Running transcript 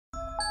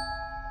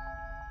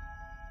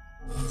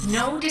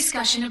No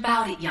discussion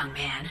about it, young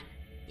man.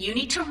 You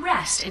need to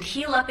rest and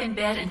heal up in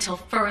bed until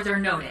further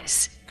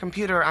notice.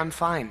 Computer, I'm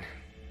fine.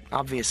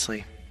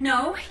 Obviously.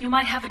 No, you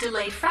might have a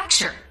delayed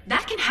fracture.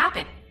 That can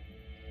happen.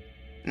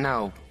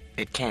 No,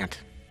 it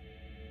can't.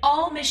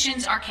 All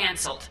missions are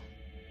canceled.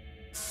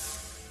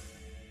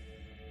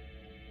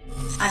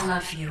 I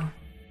love you.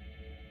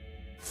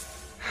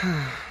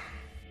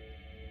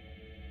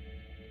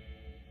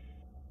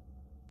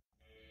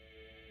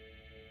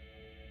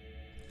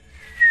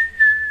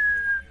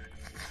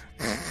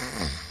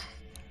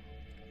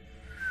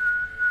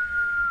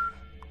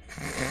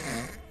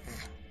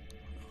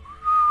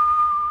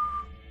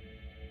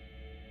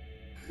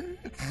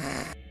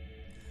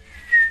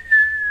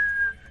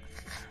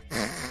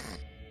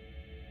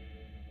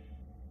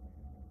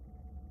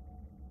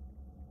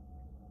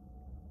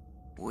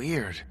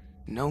 Weird.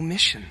 No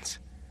missions.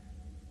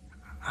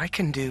 I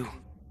can do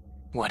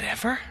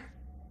whatever?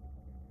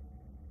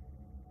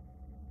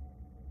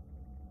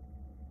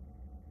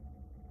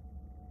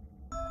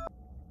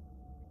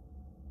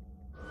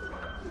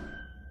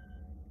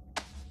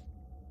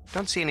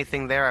 Don't see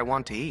anything there I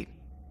want to eat.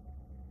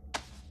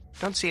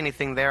 Don't see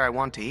anything there I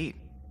want to eat.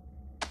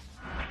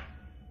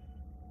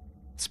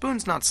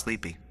 Spoon's not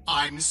sleepy.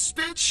 I'm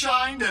spit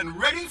shined and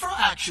ready for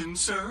action,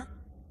 sir.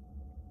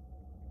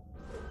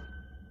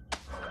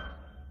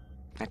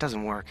 That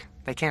doesn't work.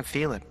 They can't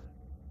feel it.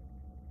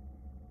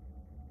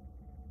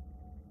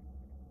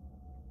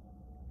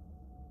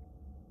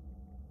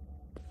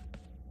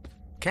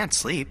 Can't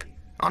sleep.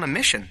 On a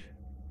mission.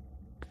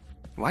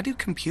 Why do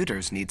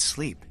computers need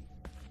sleep?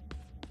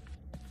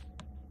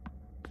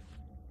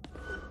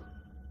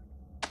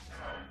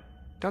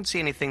 Don't see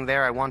anything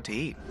there I want to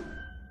eat.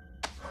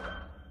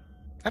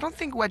 I don't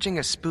think wedging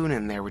a spoon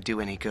in there would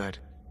do any good.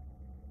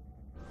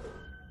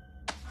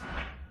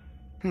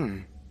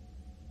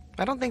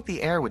 I don't think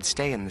the air would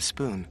stay in the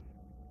spoon.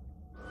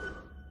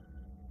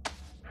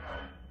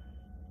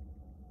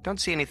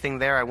 Don't see anything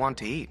there I want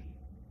to eat.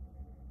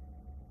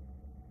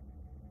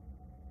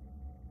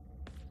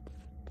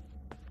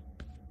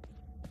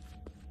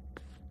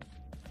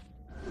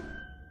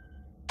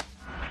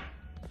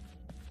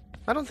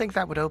 I don't think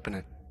that would open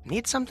it.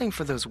 Need something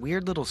for those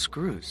weird little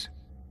screws.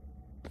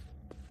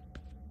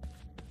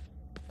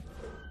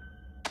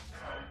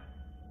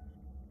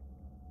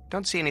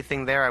 Don't see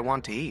anything there I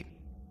want to eat.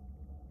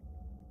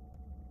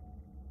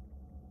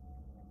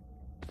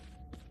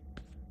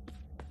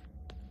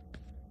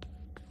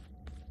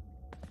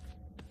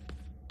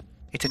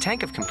 It's a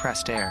tank of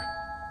compressed air.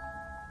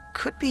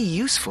 Could be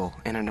useful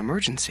in an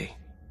emergency.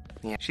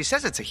 Yeah, she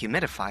says it's a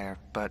humidifier,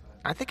 but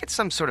I think it's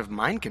some sort of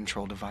mind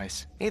control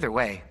device. Either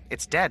way,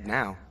 it's dead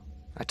now.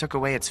 I took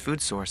away its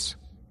food source.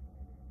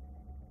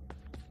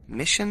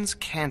 Missions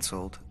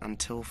canceled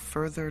until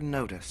further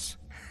notice.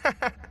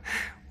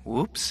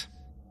 Whoops.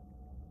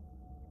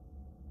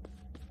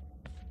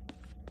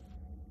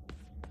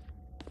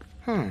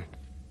 The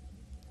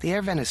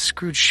air vent is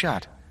screwed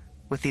shut,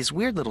 with these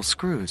weird little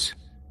screws.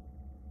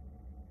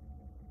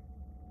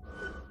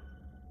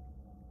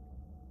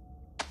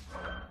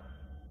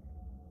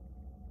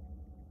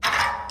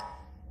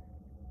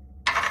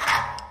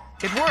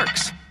 It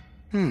works!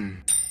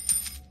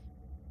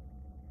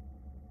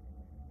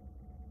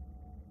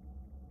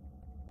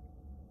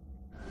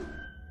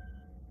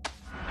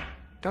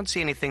 Don't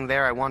see anything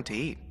there I want to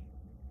eat.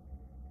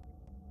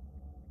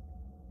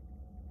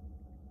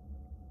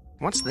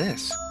 What's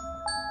this?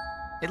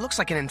 It looks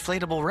like an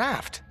inflatable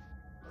raft.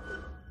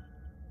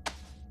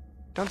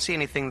 Don't see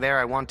anything there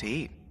I want to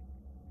eat.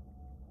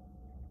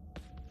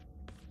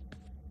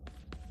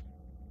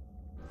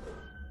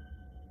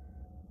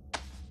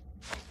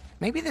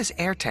 Maybe this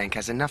air tank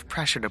has enough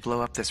pressure to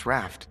blow up this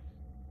raft.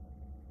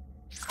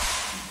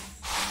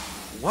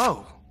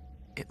 Whoa!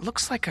 It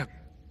looks like a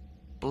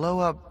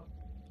blow-up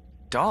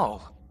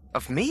doll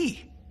of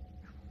me.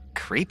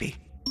 Creepy.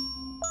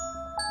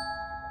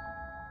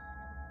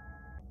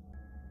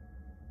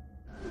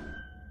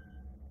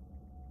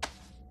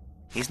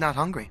 He's not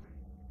hungry.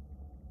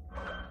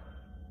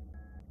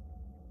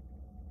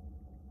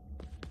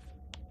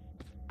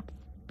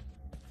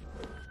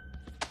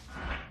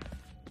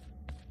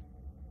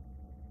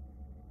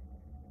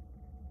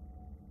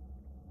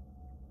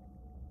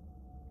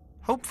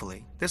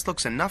 Hopefully, this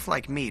looks enough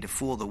like me to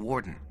fool the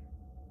warden.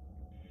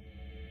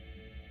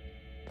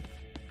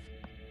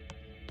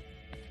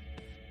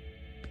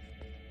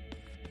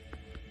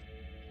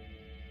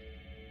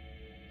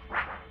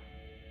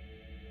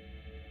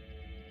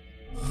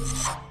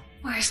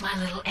 Where's my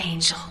little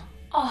angel?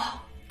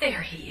 Oh,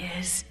 there he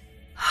is.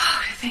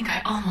 Oh, I think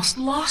I almost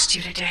lost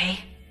you today.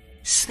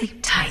 Sleep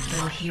tight,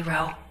 little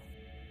hero.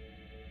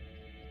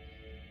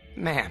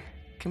 Man,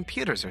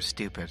 computers are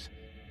stupid.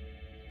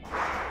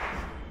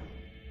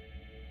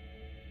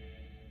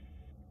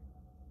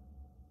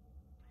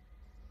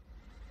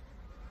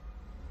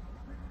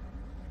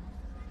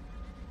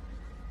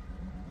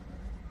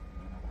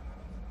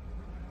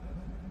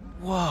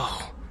 Whoa.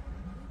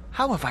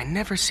 How have I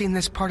never seen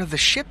this part of the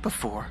ship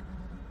before?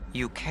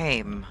 You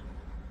came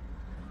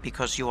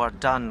because you are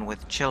done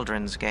with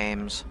children's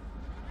games.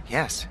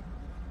 Yes.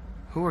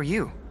 Who are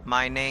you?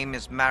 My name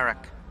is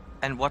Marek,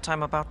 and what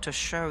I'm about to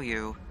show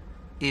you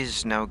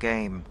is no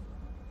game.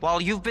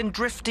 While you've been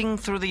drifting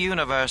through the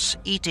universe,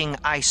 eating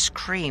ice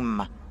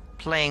cream,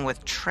 playing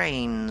with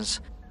trains,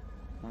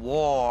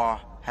 war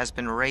has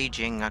been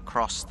raging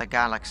across the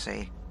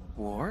galaxy.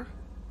 War?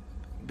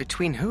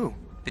 Between who?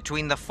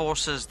 Between the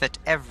forces that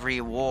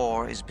every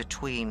war is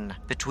between.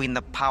 Between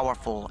the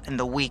powerful and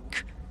the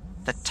weak,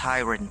 the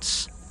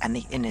tyrants and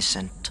the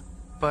innocent.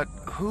 But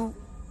who?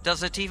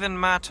 Does it even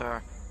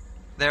matter?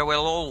 There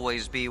will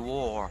always be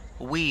war.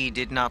 We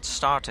did not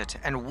start it,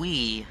 and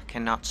we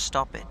cannot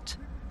stop it.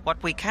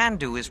 What we can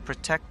do is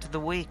protect the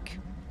weak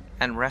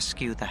and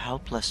rescue the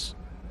helpless.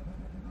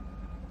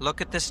 Look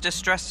at this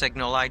distress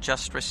signal I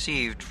just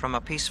received from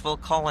a peaceful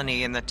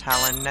colony in the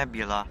Talon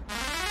Nebula.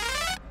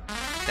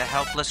 The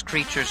helpless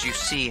creatures you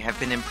see have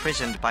been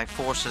imprisoned by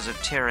forces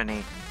of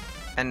tyranny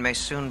and may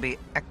soon be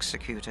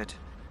executed.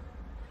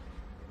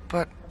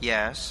 But...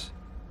 Yes?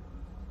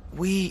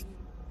 We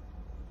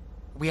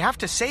have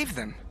to save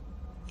them.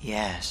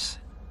 Yes.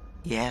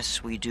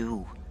 Yes, we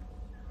do.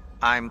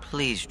 I'm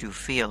pleased you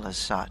feel as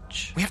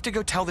such. We have to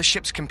go tell the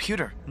ship's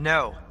computer.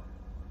 No.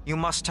 You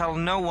must tell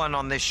no one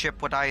on this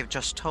ship what I have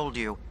just told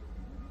you.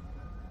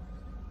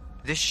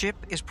 This ship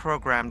is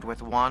programmed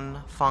with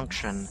one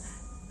function: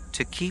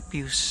 to keep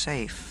you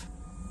safe.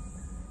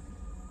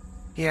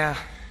 Yeah,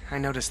 I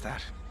noticed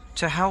that.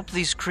 To help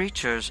these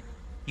creatures,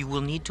 you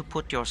will need to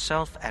put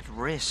yourself at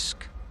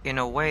risk in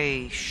a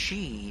way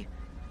she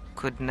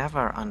could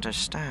never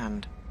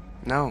understand.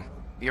 No,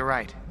 you're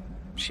right.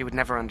 She would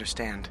never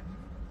understand.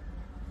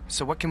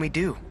 So what can we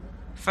do?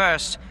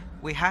 First,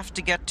 we have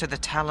to get to the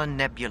Talon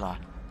Nebula.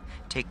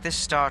 Take this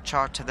star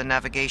chart to the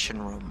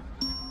navigation room.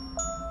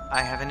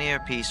 I have an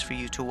earpiece for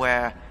you to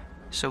wear,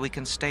 so we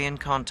can stay in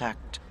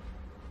contact.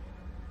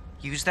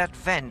 Use that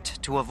vent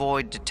to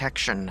avoid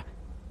detection.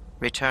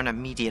 Return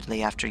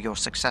immediately after you're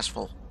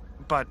successful.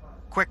 But...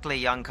 Quickly,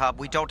 young cub,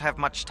 we don't have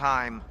much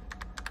time.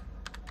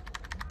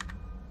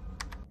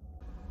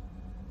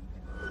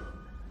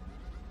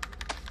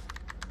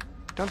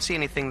 Don't see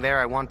anything there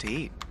I want to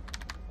eat.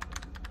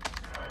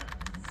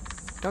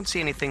 Don't see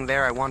anything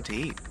there I want to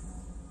eat.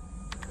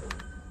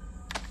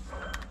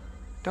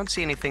 Don't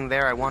see anything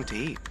there I want to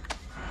eat.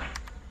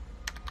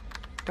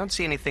 Don't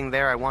see anything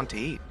there I want to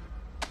eat.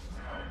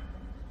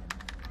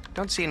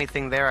 Don't see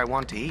anything there I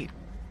want to eat.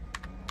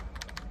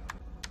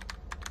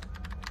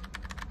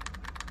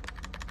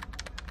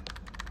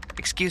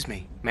 Excuse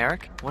me,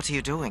 Marek? What are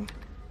you doing?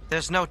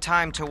 There's no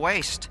time to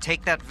waste.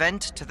 Take that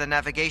vent to the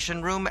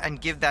navigation room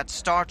and give that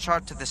star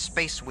chart to the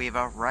Space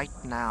Weaver right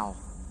now.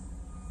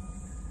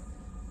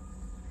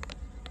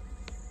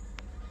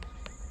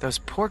 Those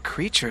poor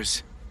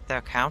creatures.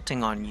 They're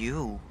counting on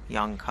you,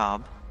 young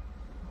cub.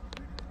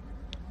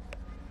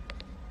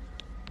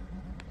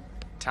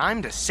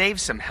 Time to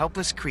save some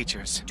helpless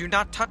creatures. Do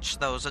not touch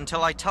those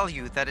until I tell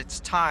you that it's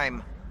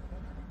time.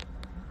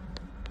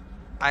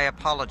 I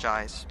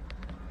apologize.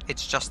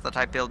 It's just that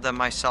I build them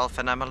myself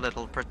and I'm a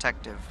little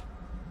protective.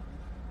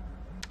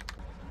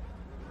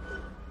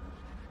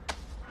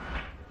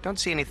 Don't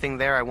see anything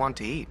there I want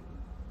to eat.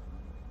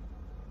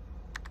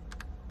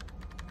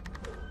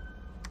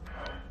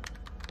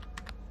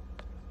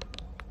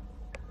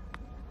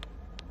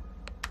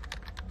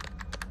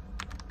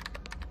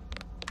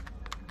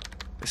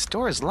 The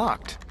store is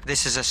locked.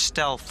 This is a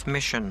stealth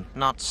mission,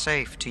 not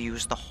safe to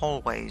use the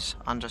hallways,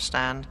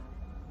 understand?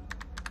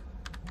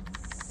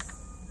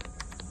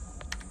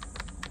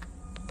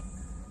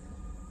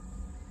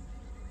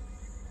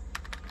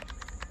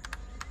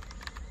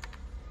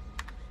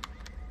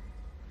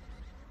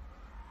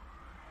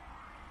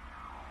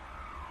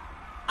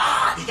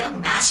 The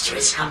young master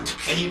has come to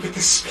play with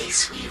the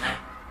Space Weaver.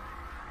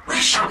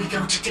 Where shall we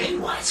go today,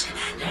 wise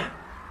commander?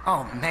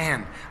 Oh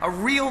man, a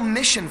real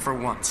mission for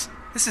once.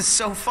 This is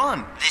so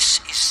fun.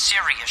 This is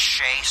serious,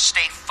 Shay.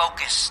 Stay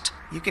focused.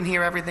 You can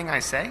hear everything I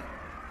say?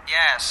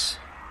 Yes.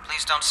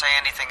 Please don't say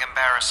anything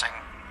embarrassing.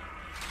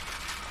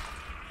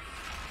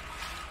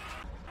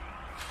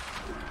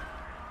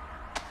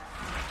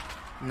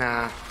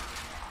 Nah,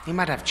 he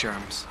might have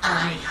germs.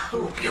 I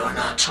hope you're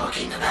not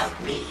talking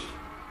about me.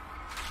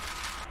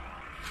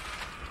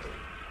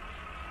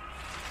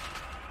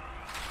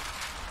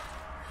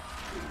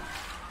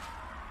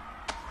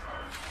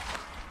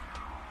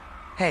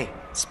 Hey,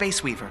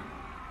 Space Weaver,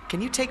 can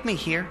you take me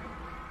here?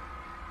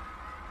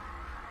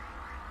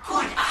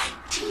 Good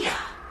idea.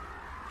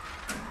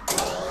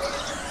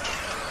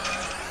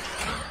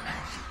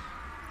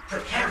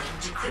 Preparing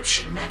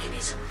decryption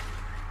mechanism.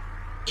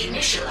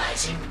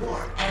 Initializing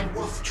warp and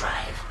wolf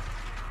drive.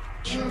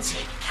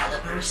 Intake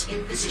calipers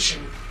in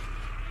position.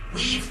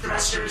 Weave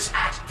thrusters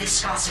at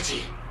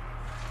viscosity.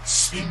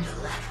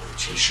 Spindle at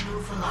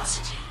rotational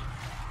velocity.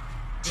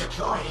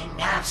 Deploying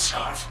nav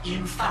scarf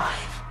in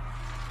 5,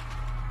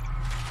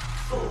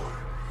 4,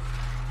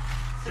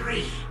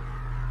 3,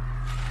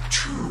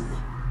 2,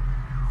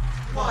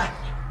 1.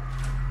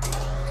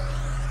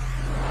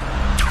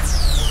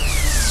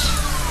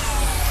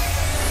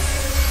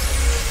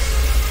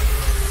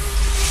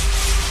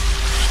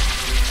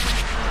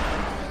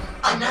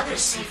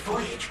 safe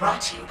voyage brought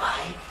to you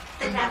by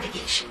the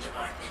Navigation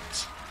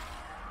Department.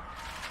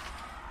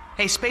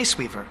 Hey, Space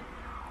Weaver.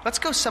 Let's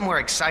go somewhere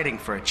exciting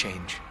for a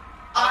change.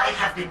 I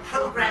have been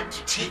programmed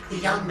to take the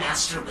young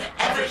master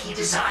wherever he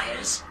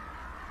desires,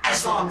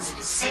 as long as it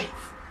is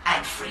safe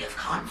and free of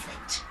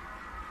conflict.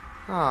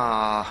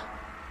 Ah.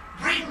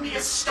 Bring me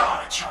a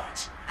star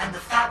chart, and the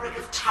fabric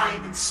of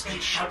time and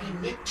space shall be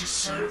knit to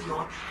serve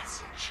your passage.